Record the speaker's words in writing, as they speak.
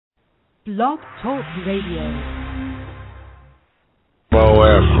Blog Talk Radio.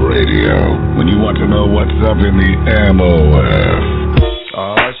 MOF Radio. When you want to know what's up in the MOF.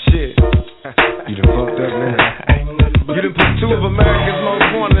 Oh shit. You done fucked up, man. You done put two of America's most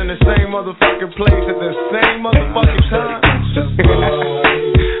wanted in the same motherfucking place at the same motherfucking time.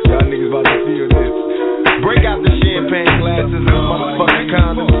 Y'all niggas about to feel this. Break out the champagne glasses and motherfucking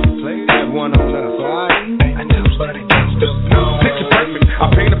condoms. Have one on us, alright? Picture perfect. I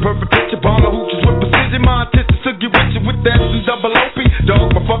paint a perfect picture. Bomb the hoochies with precision. My intentions to get rich with that and double OP.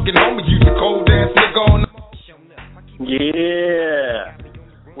 Dog, my fucking homie. You the cold ass nigga on the... Yeah.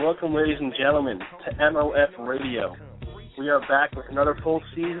 Welcome, ladies and gentlemen, to MOF Radio. We are back with another full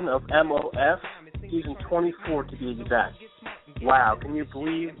season of MOF, season 24 to be exact. Wow, can you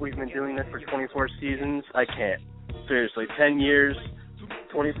believe we've been doing this for 24 seasons? I can't. Seriously, 10 years,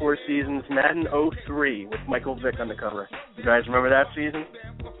 24 seasons, Madden 03 with Michael Vick on the cover. You guys remember that season?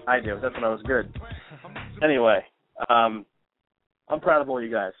 I do. That's when I was good. Anyway, I'm proud of all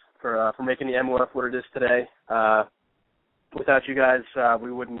you guys for making the MOF what it is today. Without you guys,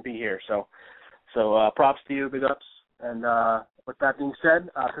 we wouldn't be here. So props to you, big ups. And with that being said,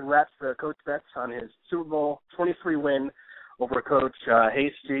 congrats to Coach Betts on his Super Bowl 23 win over Coach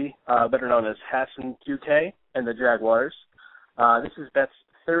Hayes G, better known as Hassan QK, and the Jaguars. This is Betts'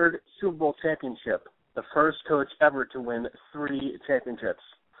 third Super Bowl championship, the first coach ever to win 3 championships.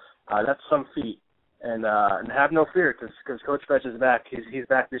 That's some feat. And have no fear, because Coach Betts is back. He's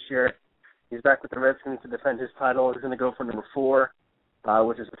back this year. He's back with the Redskins to defend his title. He's going to go for number 4,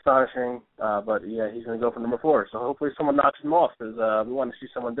 which is astonishing. But, yeah, he's going to go for number 4. So hopefully someone knocks him off, because we want to see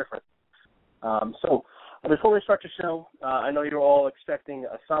someone different. So before we start the show, I know you're all expecting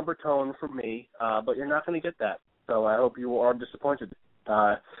a somber tone from me, but you're not going to get that. So I hope you are disappointed.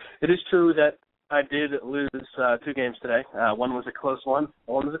 It is true that I did lose 2 games today. One was a close one.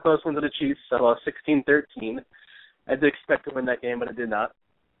 One was a close one to the Chiefs. I lost 16-13. I did expect to win that game, but I did not.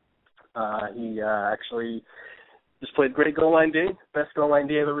 He actually just played great goal line D, best goal line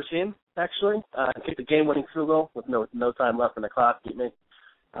D I've ever seen, actually. Kicked a game-winning field goal with no time left in the clock, beat me.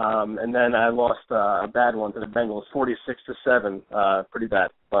 And then I lost a bad one to the Bengals, 46-7, pretty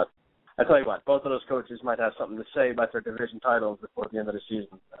bad. But I tell you what, both of those coaches might have something to say about their division titles before the end of the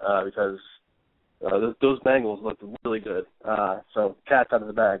season, because those Bengals looked really good. So cat's out of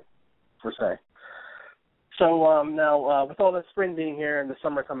the bag, per se. So now, with all the spring being here and the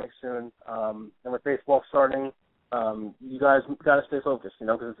summer coming soon, and with baseball starting, you guys got to stay focused,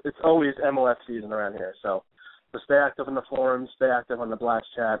 because it's always MOF season around here. So stay active in the forums, stay active on the Blast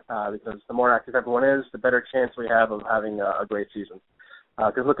chat, because the more active everyone is, the better chance we have of having a great season.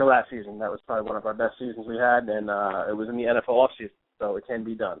 Because look at last season. That was probably one of our best seasons we had, and it was in the NFL offseason, so it can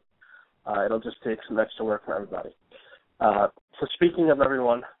be done. It'll just take some extra work from everybody. So speaking of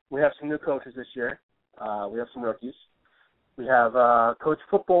everyone, we have some new coaches this year. We have some rookies. We have Coach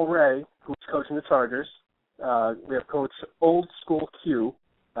Football Ray, who's coaching the Chargers. We have Coach Old School Q,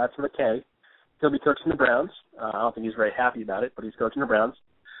 that's with a K. He'll be coaching the Browns. I don't think he's very happy about it, but he's coaching the Browns.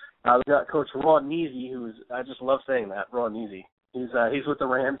 We got Coach Raw Neasy, I just love saying that, Raw Neasy. He's with the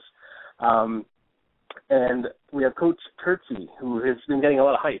Rams. And we have Coach Kurtzy, who has been getting a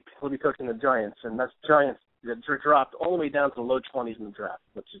lot of hype. He'll be coaching the Giants, and that's Giants that dropped all the way down to the low 20s in the draft,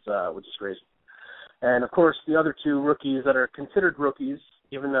 which is crazy. And, of course, the other 2 rookies that are considered rookies,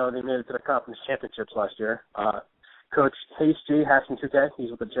 even though they made it to the conference championships last year, Coach Hayes G, Hassan 2K,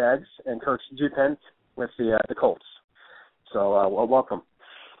 he's with the Jags, and Coach G Pent with the Colts. So, welcome.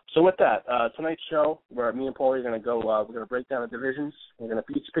 So with that, tonight's show, where me and Paulie are going to go, we're going to break down the divisions. We're going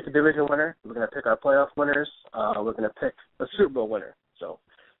to each pick a division winner. We're going to pick our playoff winners. We're going to pick a Super Bowl winner. So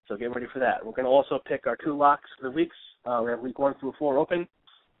get ready for that. We're going to also pick our 2 locks for the weeks. We have week 1 through 4 open.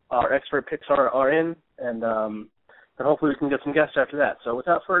 Our expert picks are in, and hopefully we can get some guests after that. So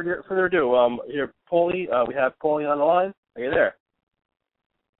without further ado, here, Paulie, we have Paulie on the line. Are you there?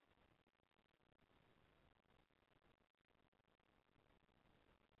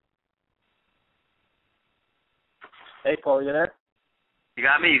 Hey, Paulie, you there? You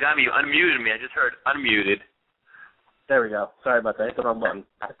got me. You unmuted me. I just heard unmuted. There we go. Sorry about that. Hit the wrong button.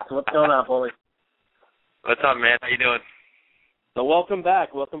 So what's going on, Paulie? What's up, man? How you doing? So welcome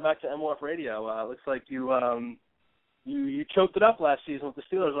back. Welcome back to MOF Radio. Looks like you choked it up last season with the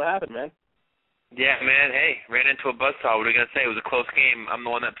Steelers. What happened, man? Yeah, man. Hey, ran into a buzzsaw. What are we going to say? It was a close game. I'm the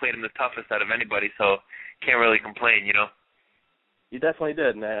one that played him the toughest out of anybody, so can't really complain, You definitely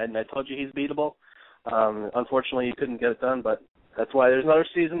did, and I told you he's beatable. Unfortunately, you couldn't get it done, but that's why there's another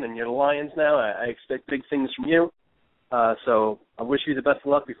season, and you're the Lions now. I expect big things from you. So I wish you the best of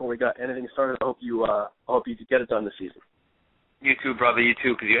luck before we got anything started. I hope you get it done this season. You too, brother, you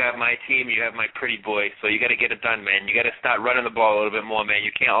too, because you have my team, you have my pretty boy, so you got to get it done, man. You got to start running the ball a little bit more, man.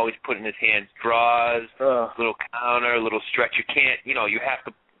 You can't always put in his hands draws, little counter, little stretch. You can't, you have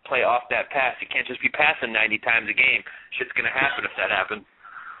to play off that pass. You can't just be passing 90 times a game. Shit's going to happen if that happens.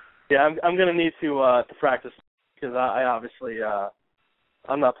 Yeah, I'm going to need to practice because I obviously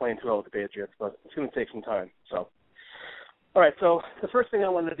I'm not playing too well with the Patriots, but it's going to take some time, so. All right, so the first thing I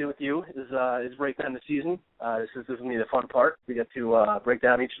wanted to do with you is break down the season. This is going to be the fun part. We get to break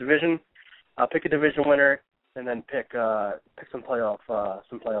down each division, pick a division winner, and then pick some playoff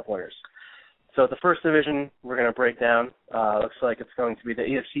winners. So the first division we're going to break down looks like it's going to be the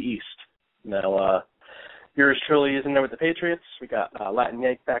AFC East. Now, yours truly is in there with the Patriots. We got Latin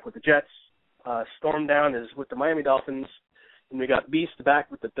Yank back with the Jets. Storm Down is with the Miami Dolphins, and we got Beast back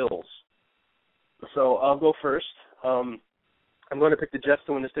with the Bills. So I'll go first. I'm going to pick the Jets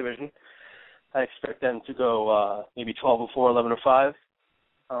to win this division. I expect them to go maybe 12-4, 11-5.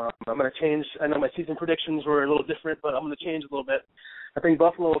 I'm going to change. I know my season predictions were a little different, but I'm going to change a little bit. I think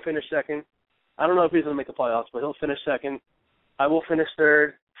Buffalo will finish second. I don't know if he's going to make the playoffs, but he'll finish second. I will finish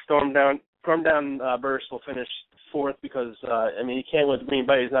third. Storm Down Burst will finish fourth because, he can't win with Green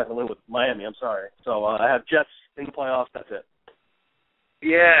Bay. He's not going to win with Miami. I'm sorry. So I have Jets in the playoffs. That's it.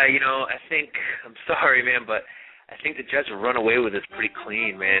 Yeah, I think, I'm sorry, man, but I think the Jets will run away with this pretty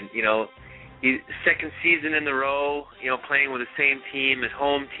clean, man. He's second season in a row, playing with the same team, his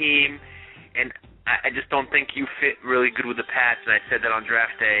home team, and I just don't think you fit really good with the Pats, and I said that on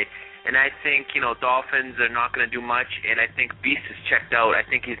draft day. And I think, Dolphins are not going to do much, and I think Beast is checked out. I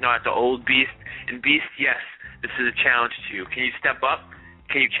think he's not the old Beast. And Beast, yes, this is a challenge to you. Can you step up?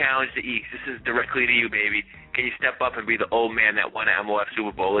 Can you challenge the East? This is directly to you, baby. Can you step up and be the old man that won an MOF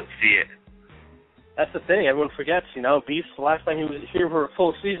Super Bowl? Let's see it. That's the thing. Everyone forgets, Beast, the last time he was here for a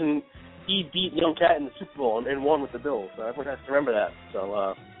full season, he beat Young Cat in the Super Bowl and won with the Bills. So everyone has to remember that.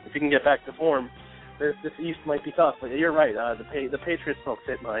 So if you can get back to form, this East might be tough. But you're right. The Patriots don't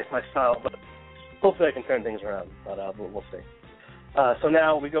fit my style, but hopefully I can turn things around. But we'll see. So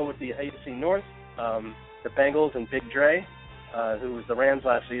now we go with the AFC North, the Bengals and Big Dre, who was the Rams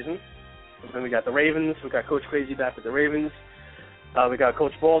last season. And then we got the Ravens. We got Coach Crazy back with the Ravens. We got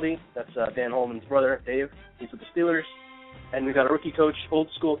Coach Baldy. That's Dan Holman's brother, Dave. He's with the Steelers. And we got a rookie coach, old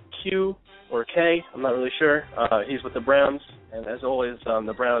school Q or K. I'm not really sure. He's with the Browns. And as always,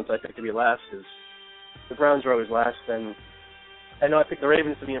 the Browns I picked to be last because the Browns are always last. And I know I picked the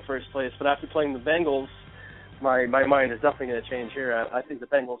Ravens to be in first place, but after playing the Bengals, my mind is definitely going to change here. I think the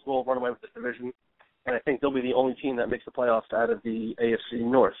Bengals will run away with this division. And I think they'll be the only team that makes the playoffs out of the AFC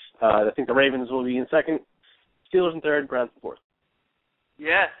North. I think the Ravens will be in second, Steelers in third, Browns in fourth.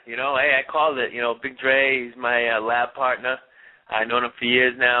 Yeah, hey, I called it. Big Dre, he's my lab partner. I've known him for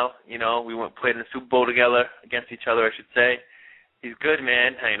years now. We played in the Super Bowl together, against each other, I should say. He's good,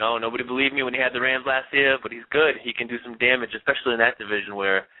 man. Nobody believed me when he had the Rams last year, but he's good. He can do some damage, especially in that division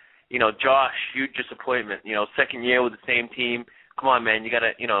where, Josh, huge disappointment. Second year with the same team. Come on, man, you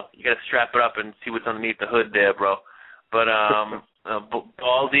gotta strap it up and see what's underneath the hood there, bro. But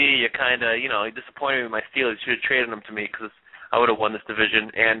Baldy, you're kind of, he disappointed me with my Steelers. You should have traded him to me because I would have won this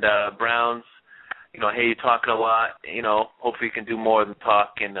division. And Browns, hey, you're talking a lot. Hopefully you can do more than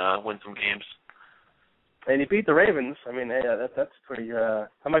talk and win some games. And he beat the Ravens. Hey, that's pretty.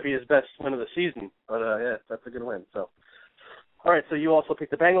 That might be his best win of the season. But yeah, that's a good win. So, all right. So you also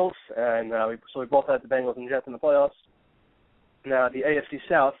picked the Bengals, and we both had the Bengals and Jets in the playoffs. Now the AFC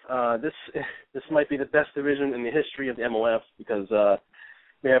South. This might be the best division in the history of the MOF because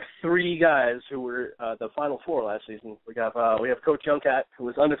we have three guys who were the Final Four last season. We have Coach Youngcat, who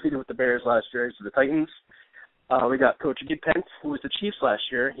was undefeated with the Bears last year, so the Titans. We got Coach Gid Pence, who was the Chiefs last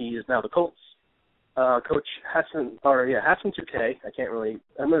year. He is now the Colts. Coach Hassan 2K.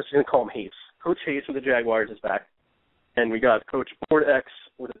 I'm just going to call him Hayes. Coach Hayes from the Jaguars is back. And we got Coach Board X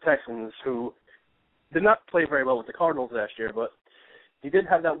with the Texans, who did not play very well with the Cardinals last year, but he did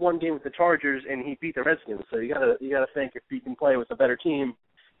have that one game with the Chargers, and he beat the Redskins. So you gotta think if he can play with a better team,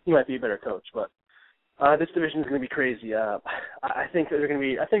 he might be a better coach. But this division is going to be crazy. I think we're going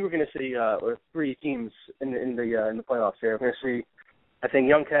to see three teams in the playoffs here. We're going to see, I think,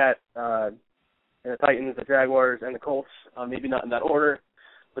 Young Cat, and the Titans, the Jaguars, and the Colts. Maybe not in that order,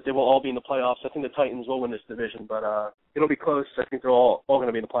 but they will all be in the playoffs. I think the Titans will win this division, but it'll be close. I think they're all going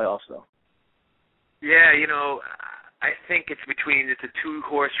to be in the playoffs, though. Yeah, I think it's a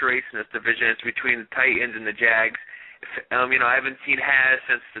two-horse race in this division. It's between the Titans and the Jags. I haven't seen Has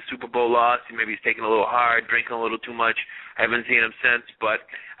since the Super Bowl loss. Maybe he's taking a little hard, drinking a little too much. I haven't seen him since, but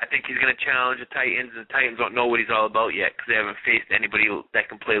I think he's going to challenge the Titans, and the Titans don't know what he's all about yet because they haven't faced anybody that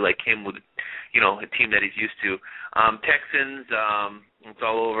can play like him with, a team that he's used to. Texans, it's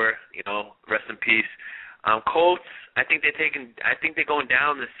all over. Rest in peace. Colts, I think they're going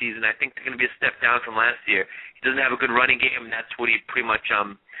down this season. I think they're going to be a step down from last year. He doesn't have a good running game, and that's what he pretty much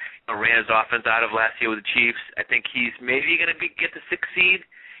ran his offense out of last year with the Chiefs. I think he's maybe going to get the 6th seed,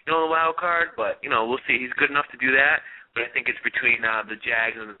 the wild card, but we'll see. He's good enough to do that. But I think it's between the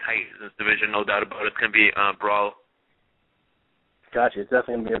Jags and the Titans in this division, no doubt about it. It's going to be a brawl. Gotcha. It's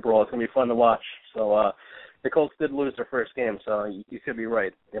definitely going to be a brawl. It's going to be fun to watch. So the Colts did lose their first game, so you could be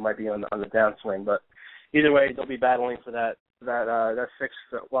right. They might be on the downswing, but either way, they'll be battling for that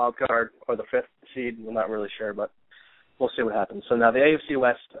 6th wild card or the 5th seed. We're not really sure, but we'll see what happens. So now the AFC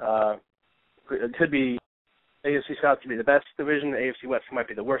West it could be AFC South could be the best division. The AFC West might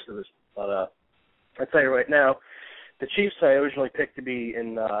be the worst division. But I'll tell you right now, the Chiefs I originally picked to be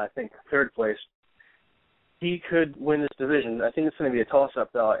in I think 3rd place. He could win this division. I think it's going to be a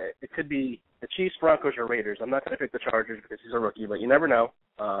toss-up, though. It could be the Chiefs, Broncos, or Raiders. I'm not going to pick the Chargers because he's a rookie, but you never know.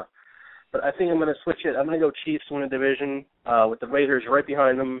 But I think I'm going to switch it. I'm going to go Chiefs win a division with the Raiders right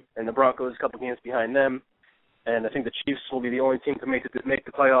behind them and the Broncos a couple games behind them. And I think the Chiefs will be the only team to make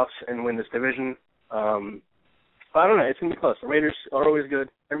the playoffs and win this division. I don't know. It's going to be close. The Raiders are always good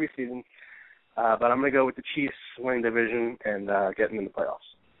every season. But I'm going to go with the Chiefs winning division and getting in the playoffs.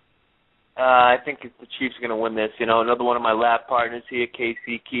 I think the Chiefs are going to win this. Another one of my lab partners here,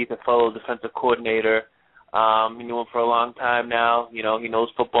 KC Keith, a fellow defensive coordinator. He knew him for a long time now. He knows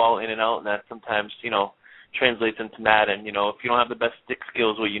football in and out, and that sometimes, translates into Madden. If you don't have the best stick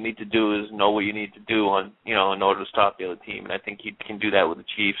skills, what you need to do is know what you need to do in order to stop the other team. And I think he can do that with the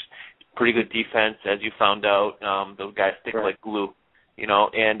Chiefs. Pretty good defense, as you found out. Those guys stick like glue.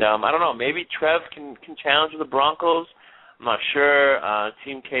 And I don't know, maybe Trev can challenge the Broncos. I'm not sure.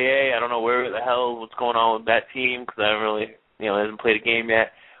 Team KA, I don't know what's going on with that team because I haven't really, hasn't played a game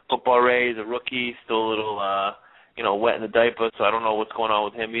yet. Football Ray is a rookie, still a little, wet in the diaper, so I don't know what's going on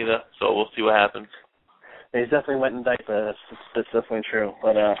with him either. So we'll see what happens. He's definitely wet in the diaper. That's definitely true.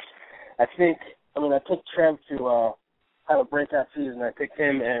 But I picked Trev to have a breakout season. I picked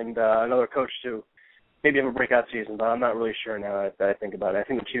him and another coach to maybe have a breakout season, but I'm not really sure now that I think about it. I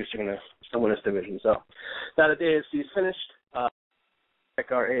think the Chiefs are going to still win this division. So now that the AFC is finished,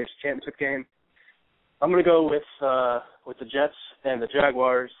 like our AFC championship game, I'm going to go with the Jets and the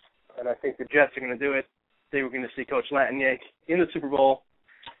Jaguars, and I think the Jets are going to do it. They were going to see Coach Latiniak in the Super Bowl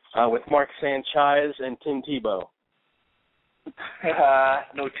with Mark Sanchez and Tim Tebow.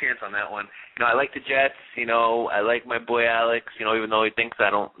 No chance on that one. I like the Jets. I like my boy Alex. Even though he thinks I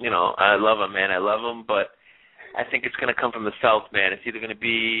don't. I love him, man. I love him, but I think it's going to come from the South, man. It's either going to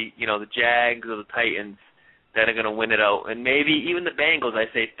be the Jags or the Titans that are going to win it out, and maybe even the Bengals.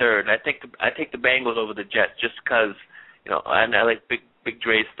 I say third. I take the Bengals over the Jets just because I like Big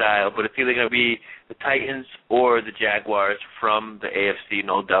Dre's style. But it's either going to be the Titans or the Jaguars from the AFC,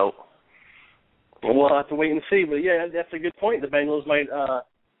 no doubt. Well, we'll have to wait and see. But, yeah, that's a good point. The Bengals might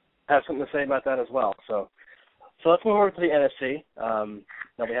have something to say about that as well. So let's move over to the NFC.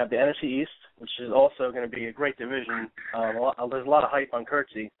 Now we have the NFC East, which is also going to be a great division. There's a lot of hype on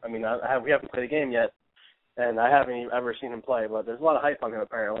Kirksey. I mean, we haven't played a game yet, and I haven't ever seen him play. But there's a lot of hype on him,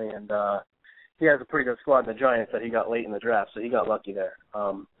 apparently. And he has a pretty good squad in the Giants that he got late in the draft, so he got lucky there.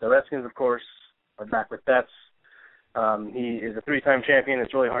 The Redskins, of course, are back with Betts. He is a 3-time champion.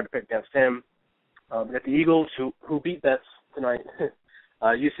 It's really hard to pick against him. We got the Eagles, who beat Betts tonight.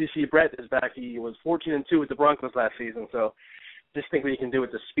 UCC Brett is back. He was 14-2 with the Broncos last season, so just think what he can do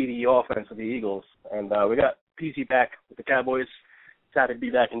with the speedy offense of the Eagles. And we got PZ back with the Cowboys. Happy to be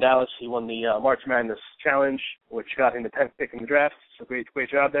back in Dallas. He won the March Madness Challenge, which got him the 10th pick in the draft. So great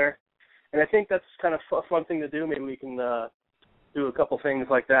job there. And I think that's kind of a fun thing to do. Maybe we can do a couple things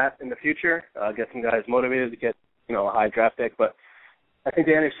like that in the future, get some guys motivated to get a high draft pick. But I think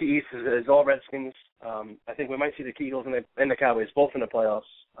the NFC East is all Redskins. I think we might see the Eagles and the Cowboys both in the playoffs.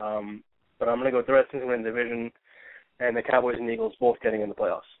 But I'm going to go with the Redskins winning the division and the Cowboys and Eagles both getting in the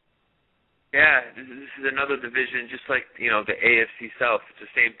playoffs. Yeah, this is another division just like, the AFC South. It's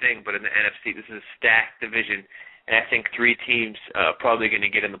the same thing, but in the NFC, this is a stacked division. And I think 3 teams probably going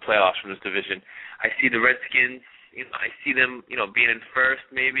to get in the playoffs from this division. I see the Redskins, I see them, being in first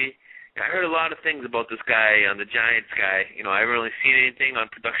maybe. I heard a lot of things about this guy, the Giants guy. I haven't really seen anything on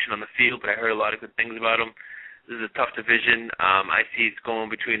production on the field, but I heard a lot of good things about him. This is a tough division. I see it's going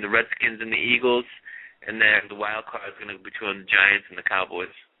between the Redskins and the Eagles, and then the wild card is going to be between the Giants and the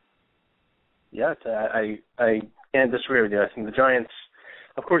Cowboys. Yeah, I can't disagree with you. I think the Giants,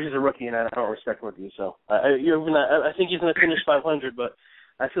 of course, he's a rookie, and I don't respect rookies. So I think he's going to finish 500, but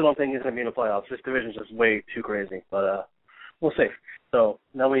I still don't think he's going to be in the playoffs. This division's just way too crazy, but we'll see. So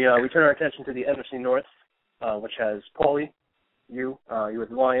now we turn our attention to the NFC North, which has Paulie, you with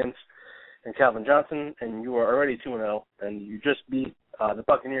the Lions, and Calvin Johnson, and you are already 2-0, and you just beat the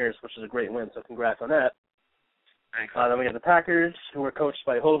Buccaneers, which is a great win. So congrats on that. Thanks. Then we have the Packers, who were coached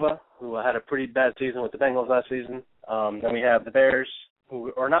by Hova, who had a pretty bad season with the Bengals last season. Then we have the Bears,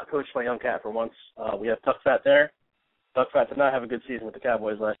 who are not coached by Young Cat for once. We have Tuck Fat there. Tuck Fat did not have a good season with the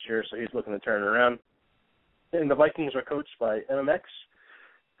Cowboys last year, so he's looking to turn it around. And the Vikings are coached by MMX,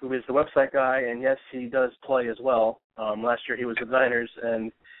 who is the website guy, and yes, he does play as well. Last year he was with the Niners,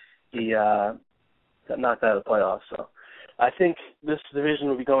 and he got knocked out of the playoffs. So I think this division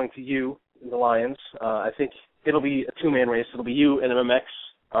will be going to you, the Lions. I think it'll be a two-man race. It'll be you and MMX.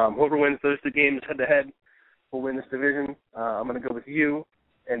 Whoever wins those two games head-to-head will win this division. I'm going to go with you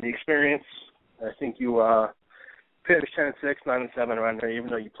and the experience. I think you finished 10-6, 9-7 around there, even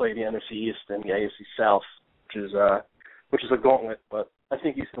though you play the NFC East and the AFC South, which is a gauntlet. But I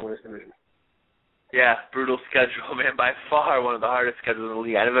think you still win this division. Yeah, brutal schedule, man. By far one of the hardest schedules in the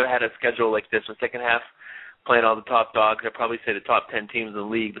league. I never had a schedule like this. The second half, playing all the top dogs. I'd probably say the top 10 teams in the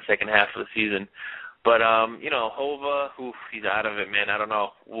league the second half of the season. But, Hova, he's out of it, man. I don't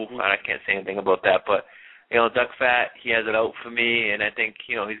know. I can't say anything about that. But, Duck Fat, he has it out for me, and I think,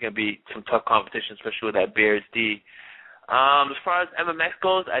 he's going to be some tough competition, especially with that Bears D. As far as MMX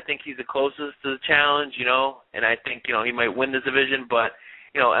goes, I think he's the closest to the challenge, and I think, he might win this division, but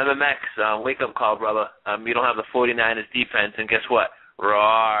MMX, wake-up call, brother. You don't have the 49ers defense, and guess what?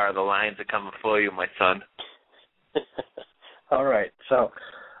 Roar, the Lions are coming for you, my son. All right. So,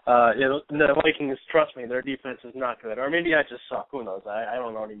 the Vikings, trust me, their defense is not good. Or maybe I just suck. Who knows? I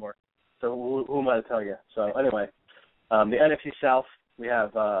don't know anymore. So who am I to tell you? So, anyway, the NFC South, we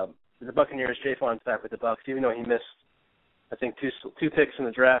have the Buccaneers. Jay Fawn's back with the Bucs, even though he missed, I think, two picks in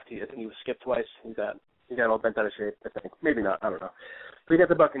the draft. I think he was skipped twice. He got all bent out of shape, I think. Maybe not. I don't know. We got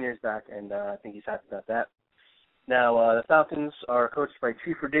the Buccaneers back, and I think he's happy about that. Now, the Falcons are coached by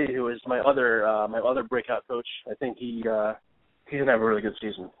Chief D, who is my other breakout coach. I think he's going to have a really good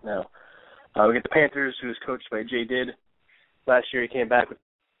season now. We get the Panthers, who is coached by Jay Did. Last year he came back with,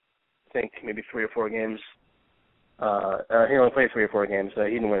 I think, maybe 3 or 4 games. He only played 3 or 4 games. He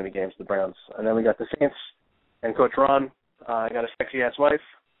didn't win any games, the Browns. And then we got the Saints and Coach Ron. I got a sexy-ass wife.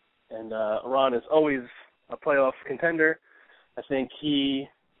 And Ron is always a playoff contender. I think Jay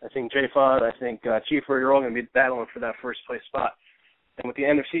Fod, I think Chief, you're all going to be battling for that first place spot. And with the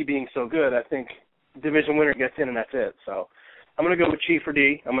NFC being so good, I think division winner gets in and that's it. So I'm going to go with Chief or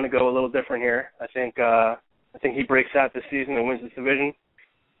D. I'm going to go a little different here. I think he breaks out this season and wins this division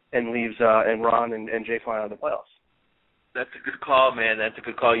and leaves and Ron and Jay Fod out of the playoffs. That's a good call, man. That's a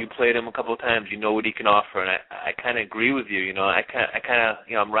good call. You played him a couple of times. You know what he can offer, and I kind of agree with you.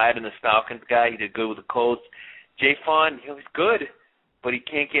 I'm riding this Falcons guy. He did good with the Colts. Jay Fawn, he's good, but he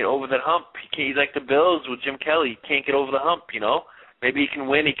can't get over that hump. He's like the Bills with Jim Kelly. He can't get over the hump, Maybe he can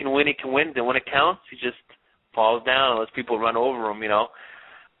win. Then when it counts, he just falls down and lets people run over him, he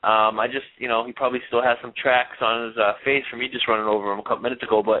probably still has some tracks on his face from me just running over him a couple minutes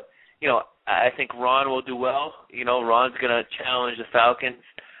ago. But, I think Ron will do well. Ron's going to challenge the Falcons.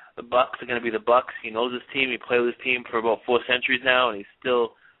 The Bucs are going to be the Bucs. He knows his team. He played with his team for about 4 centuries now, and he's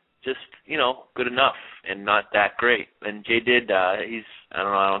still just, good enough and not that great. And Jay did, I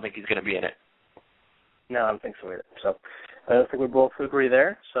don't think he's going to be in it. No, I don't think so either. So I think we both agree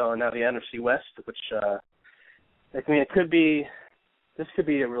there. So now the NFC West, which, this could be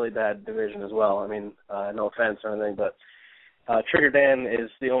a really bad division as well. No offense or anything, but Trigger Dan is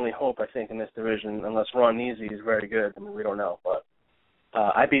the only hope, I think, in this division, unless Ron Neasy is very good. We don't know. But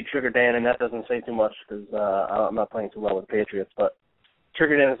I beat Trigger Dan, and that doesn't say too much because I'm not playing too well with the Patriots. But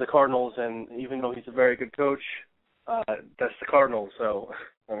Trigger Dan is the Cardinals, and even though he's a very good coach, that's the Cardinals. So,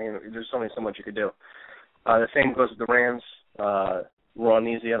 there's only so much you could do. The same goes with the Rams. Ron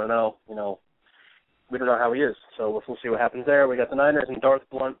Neasy, I don't know. We don't know how he is. So we'll see what happens there. We got the Niners and Darth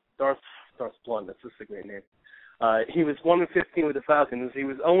Blunt. Darth Blunt, that's just a great name. He was 1-15 with the Falcons. He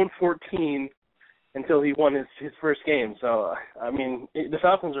was 0-14 until he won his first game. So, the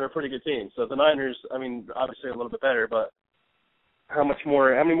Falcons are a pretty good team. So the Niners, obviously a little bit better, but how many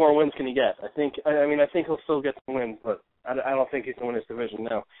more wins can he get? I think he'll still get some wins, but I don't think he's going to win his division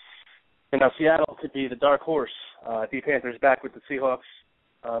now. And now Seattle could be the dark horse. D. Panthers back with the Seahawks.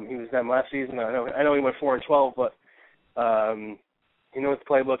 He was them last season. I know he went 4-12, but he knows the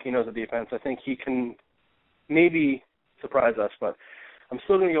playbook. He knows the defense. I think he can maybe surprise us, but I'm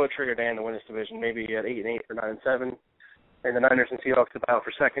still going to go with Trigger Dan to win this division, maybe at 8-8 or 9-7. And the Niners and Seahawks to battle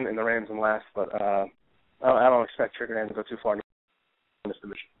for second, and the Rams in last. But I don't expect Trigger Dan to go too far in this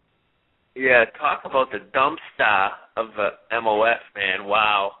division. Yeah, talk about the dumpster of the MOF, man.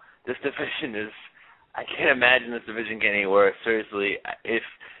 Wow. This division is, I can't imagine this division getting any worse, seriously. If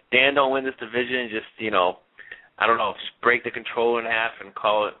Dan don't win this division, just, I don't know, just break the controller in half and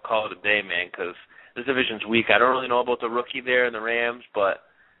call it a day, man, because this division's weak. I don't really know about the rookie there in the Rams, but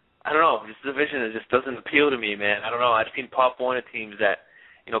I don't know. This division just doesn't appeal to me, man. I don't know. I've seen Pop Warner teams that,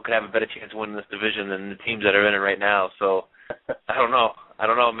 could have a better chance of winning this division than the teams that are in it right now. So, I don't know.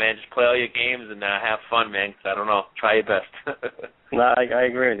 Man. Just play all your games and have fun, man, 'cause I don't know. Try your best. No, I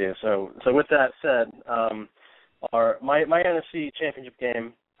agree with you. So with that said, my NFC Championship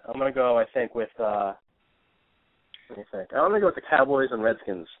game, I'm going to go, I think, with, let me think. I'm going to go with the Cowboys and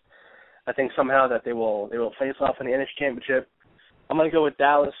Redskins. I think somehow that they will face off in the NFC Championship. I'm going to go with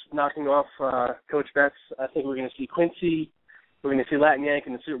Dallas knocking off Coach Betts. I think we're going to see Quincy. We're going to see Latin Yank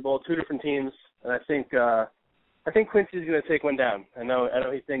in the Super Bowl, two different teams. And I think Quincy's going to take one down. I know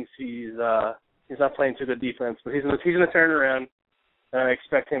he thinks he's not playing too good defense, but he's going to turn around. And I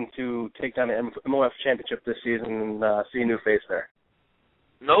expect him to take down the MOF Championship this season and see a new face there.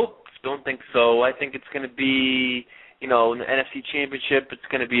 Nope, don't think so. I think it's going to be, in the NFC Championship, it's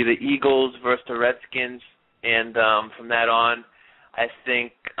going to be the Eagles versus the Redskins. And from that on, I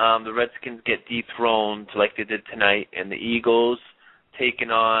think the Redskins get dethroned like they did tonight, and the Eagles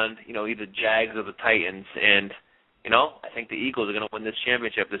taking on, either Jags or the Titans. And, I think the Eagles are going to win this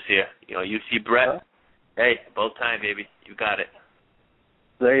championship this year. You see Brett. Hey, about time, baby. You got it.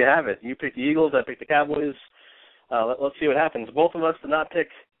 There you have it. You picked the Eagles. I picked the Cowboys. Let's see what happens. Both of us did not pick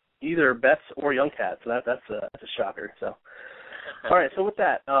either Betts or Young Cat, so that's a shocker. So, all right. So with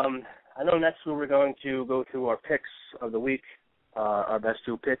that, I know next we're going to go through our picks of the week, our best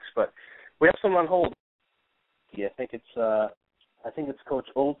two picks, but we have someone on hold. Yeah, I think it's Coach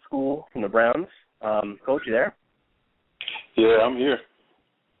Old School from the Browns. Coach, you there? Yeah, I'm here.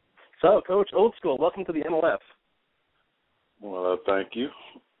 So, Coach Old School, welcome to the MOF. Well, thank you.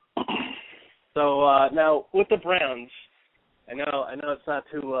 So now with the Browns, I know it's not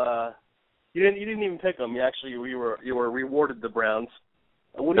too. You didn't even pick them. You were rewarded the Browns.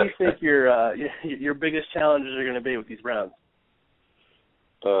 What do you think your biggest challenges are going to be with these Browns?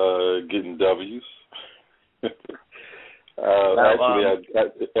 Getting W's.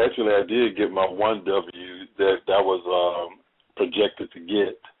 Actually, I did get my one W that was projected to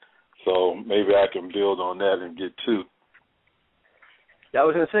get. So maybe I can build on that and get two. Yeah, I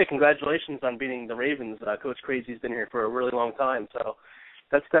was going to say congratulations on beating the Ravens. Coach Crazy's been here for a really long time, so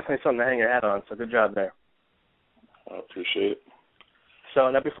that's definitely something to hang your hat on. So good job there. I appreciate it. So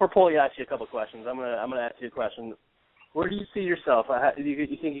now, before Paulie asks you a couple of questions, I'm gonna ask you a question. Where do you see yourself? Do you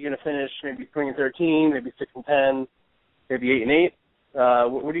think you're going to finish maybe 3-13, maybe 6-10, maybe 8-8?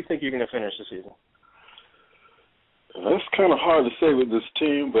 Where do you think you're going to finish this season? That's kind of hard to say with this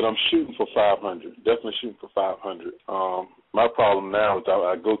team, but I'm shooting for 500. Definitely shooting for 500. My problem now is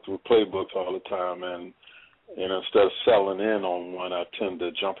I go through playbooks all the time, and instead of settling in on one, I tend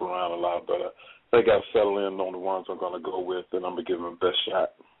to jump around a lot. But I think I'll settle in on the ones I'm going to go with, and I'm going to give them the best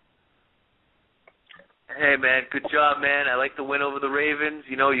shot. Hey, man, good job, man. I like the win over the Ravens.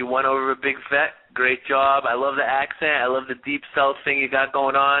 You won over a big vet. Great job. I love the accent. I love the deep South thing you got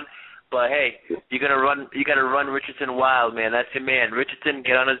going on. But hey, you got to run Richardson wild, man. That's your man. Richardson,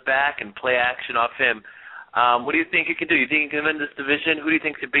 get on his back and play action off him. What do you think you can do? You think you can win this division? Who do you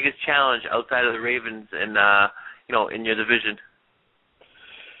think is the biggest challenge outside of the Ravens and in your division?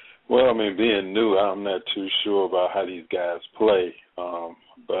 Well, I mean, being new, I'm not too sure about how these guys play.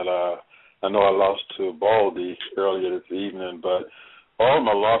 But I know I lost to Baldy earlier this evening, but all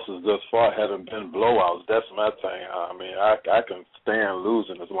my losses thus far haven't been blowouts. That's my thing. I mean, I can stand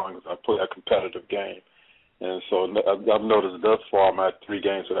losing as long as I play a competitive game. And so I've noticed thus far my 3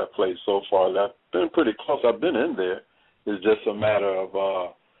 games that I've played so far, that I've been pretty close. I've been in there. It's just a matter of,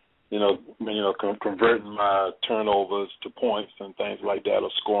 converting my turnovers to points and things like that,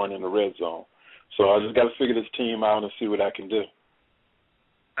 or scoring in the red zone. So I just got to figure this team out and see what I can do.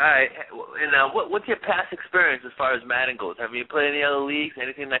 All right. And what's your past experience as far as Madden goes? Have you played any other leagues,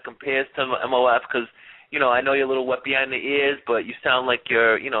 anything that compares to MOF? Because, I know you're a little wet behind the ears, but you sound like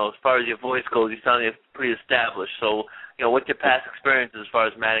you're, as far as your voice goes, you sound like you're pretty established. So, what's your past experience as far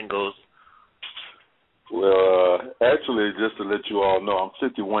as Madden goes? Well, actually, just to let you all know, I'm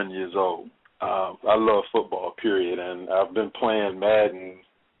 51 years old. I love football, period, and I've been playing Madden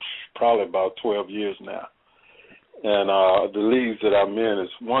probably about 12 years now. And the leagues that I'm in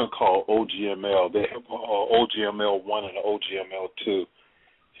is one called OGML. They have OGML 1 and OGML 2.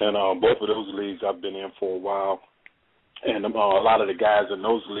 And both of those leagues I've been in for a while. And a lot of the guys in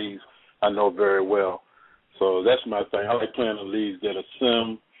those leagues I know very well. So that's my thing. I like playing in leagues that are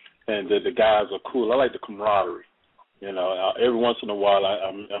sim and that the guys are cool. I like the camaraderie. Every once in a while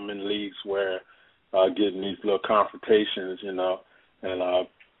I'm in leagues where I get in these little confrontations, and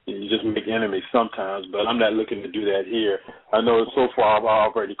you just make enemies sometimes. But I'm not looking to do that here. I know so far I've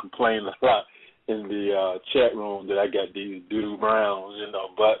already complained a lot in the chat room that I got these doo-doo browns,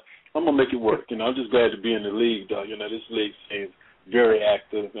 but I'm going to make it work. I'm just glad to be in the league, though. This league seems very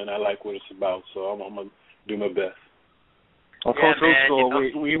active, and I like what it's about, so I'm going to do my best. Well, Coach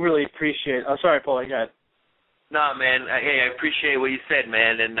Oldskool, we really appreciate – I'm sorry, Paul, go ahead. No, man, hey, I appreciate what you said,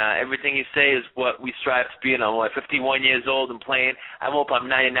 man, and everything you say is what we strive to be. I'm 51 years old and playing. I hope I'm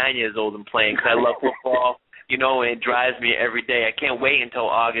 99 years old and playing because I love football. And it drives me every day. I can't wait until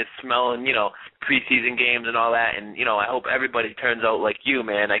August, smelling, preseason games and all that. And, I hope everybody turns out like you,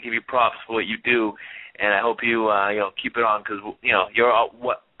 man. I give you props for what you do, and I hope you, keep it on because, you're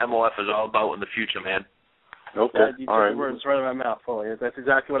what MOF is all about in the future, man. Okay. You all right. The words right out of my mouth, Paulie. That's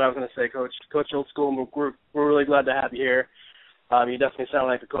exactly what I was going to say, Coach. Coach Oldskool, we're really glad to have you here. You definitely sound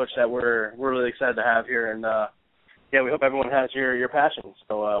like the coach that we're really excited to have here, and we hope everyone has your passion.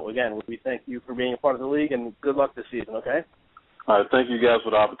 So, again, we thank you for being a part of the league, and good luck this season, okay? All right, thank you guys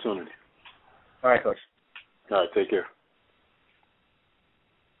for the opportunity. All right, Coach. All right, take care.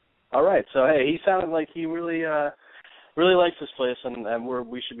 All right, so, hey, he sounded like he really likes this place, and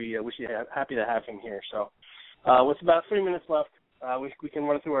we should be happy to have him here. So, with about 3 minutes left, we can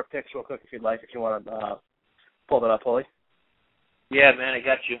run through our picks real quick if you'd like, if you want to pull that up, Paulie. Yeah, man, I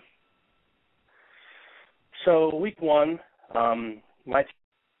got you. So week one, my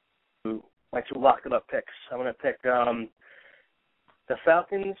two locked it up picks. I'm going to pick the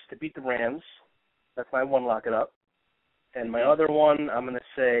Falcons to beat the Rams. That's my one lock it up. And my other one, I'm going to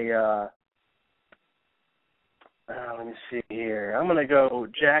say, let me see here. I'm going to go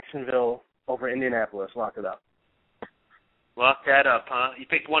Jacksonville over Indianapolis. Lock it up. Lock that up, huh? You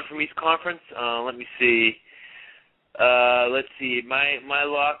picked one from each conference? Let me see. Let's see. My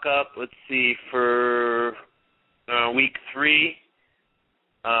lock up, let's see, for week 3,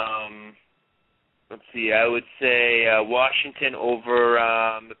 let's see, I would say Washington over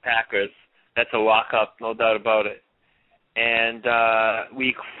the Packers. That's a lock up, no doubt about it. And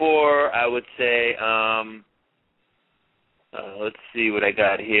week 4, I would say, let's see what I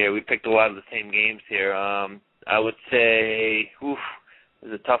got here. We picked a lot of the same games here. I would say, this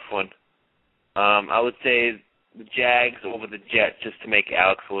is a tough one. I would say the Jags over the Jets just to make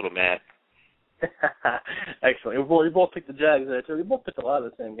Alex a little mad. Excellent. We both picked the Jags there, too. We both picked a lot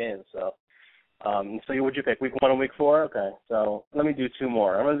of the same games. So what'd you pick, week 1 and week 4? Okay, so let me do 2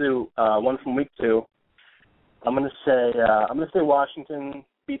 more. I'm going to do one from week 2. I'm going to say Washington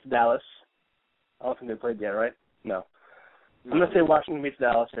beats Dallas. I don't think they played yet, right? No. I'm going to say Washington beats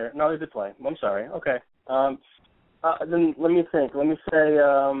Dallas here. No, they did play. I'm sorry. Okay. Then let me think. Let me say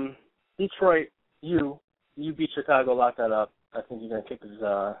Detroit, you beat Chicago, lock that up. I think you're going to kick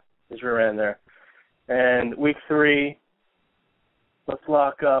his rear end there. And week 3, let's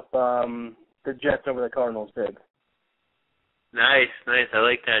lock up the Jets over the Cardinals big. Nice. I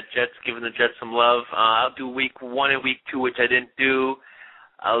like that. Jets, giving the Jets some love. I'll do week 1 and week 2, which I didn't do.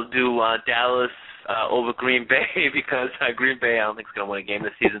 I'll do Dallas over Green Bay because Green Bay, I don't think is going to win a game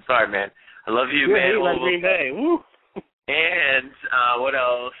this season. Sorry, man. I love you, man. You like Green Bay. Woo. And what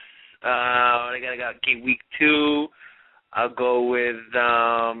else? I got week 2. I'll go with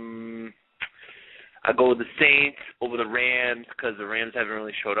the Saints over the Rams because the Rams haven't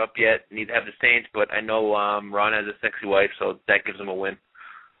really showed up yet. Neither have the Saints, but I know Ron has a sexy wife, so that gives him a win.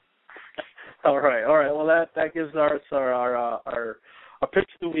 All right. Well, that gives our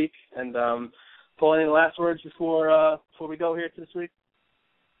picks of the week. And Paul, any last words before we go here this week?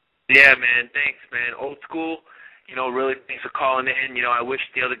 Yeah, man. Thanks, man. Old school. Really thanks for calling in. I wish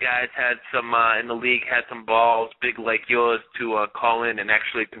the other guys had some in the league had some balls big like yours to call in and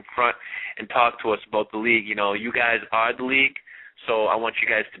actually confront and talk to us about the league. You guys are the league, so I want you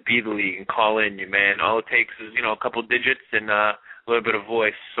guys to be the league and call in, man. All it takes is a couple digits and a little bit of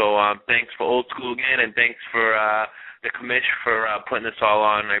voice. So thanks for Old School again, and thanks for the commish for putting this all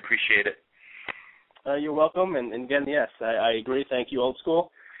on. I appreciate it. You're welcome, and again, yes, I agree. Thank you, Old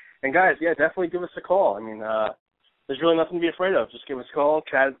School. And guys, yeah, definitely give us a call. I mean, there's really nothing to be afraid of. Just give us a call,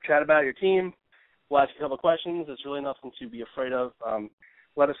 chat about your team. We'll ask you a couple of questions. There's really nothing to be afraid of.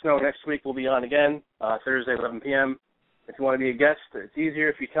 Let us know next week. We'll be on again, Thursday, 11 p.m. If you want to be a guest, it's easier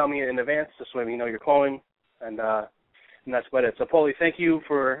if you tell me in advance, just so we know you're calling. And that's about it. So, Paulie, thank you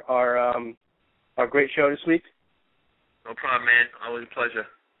for our great show this week. No problem, man. Always a pleasure.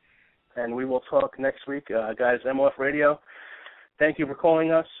 and we will talk next week. Guys, MOF Radio, thank you for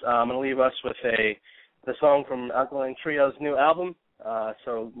calling us. I'm going to leave us with the song from Alkaline Trio's new album,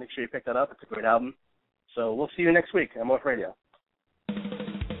 so make sure you pick that up. It's a great album. So we'll see you next week, MOF Radio.